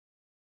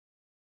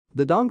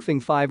The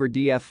Dongfeng 5 or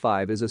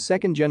DF-5 is a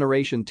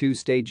second-generation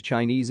two-stage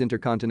Chinese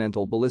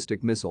intercontinental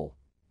ballistic missile.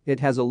 It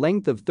has a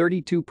length of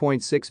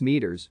 32.6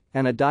 meters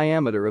and a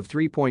diameter of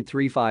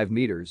 3.35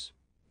 meters.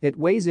 It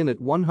weighs in at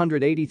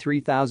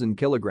 183,000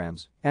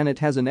 kilograms and it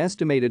has an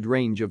estimated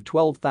range of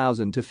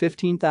 12,000 to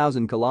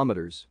 15,000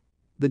 kilometers.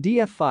 The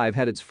DF-5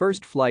 had its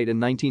first flight in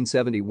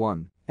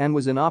 1971 and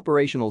was in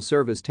operational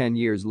service 10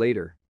 years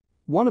later.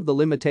 One of the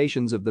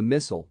limitations of the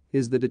missile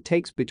is that it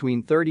takes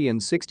between 30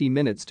 and 60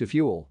 minutes to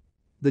fuel.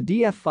 The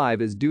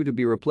DF-5 is due to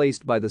be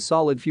replaced by the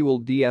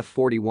solid-fueled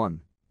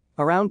DF-41.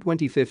 Around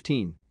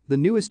 2015, the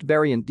newest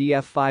variant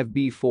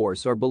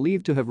DF-5B are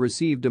believed to have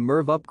received a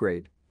MIRV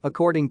upgrade.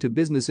 According to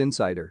Business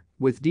Insider,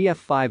 with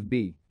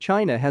DF-5B,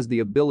 China has the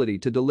ability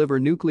to deliver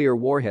nuclear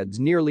warheads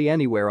nearly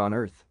anywhere on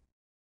Earth.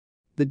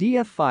 The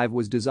DF-5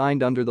 was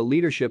designed under the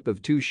leadership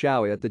of Tu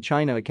Xiaoyi at the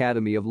China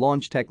Academy of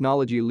Launch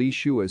Technology. Li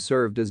Shua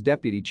served as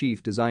deputy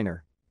chief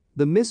designer.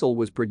 The missile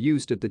was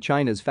produced at the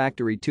China's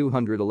Factory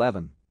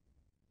 211.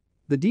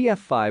 The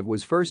DF-5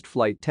 was first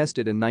flight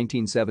tested in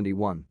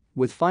 1971,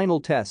 with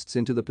final tests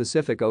into the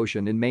Pacific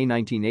Ocean in May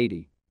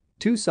 1980.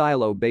 Two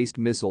silo-based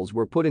missiles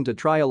were put into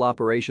trial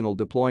operational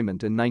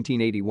deployment in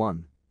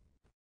 1981.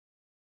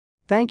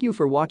 Thank you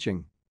for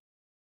watching.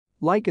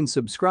 Like and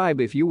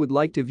subscribe if you would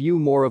like to view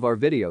more of our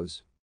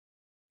videos.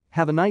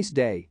 Have a nice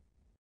day.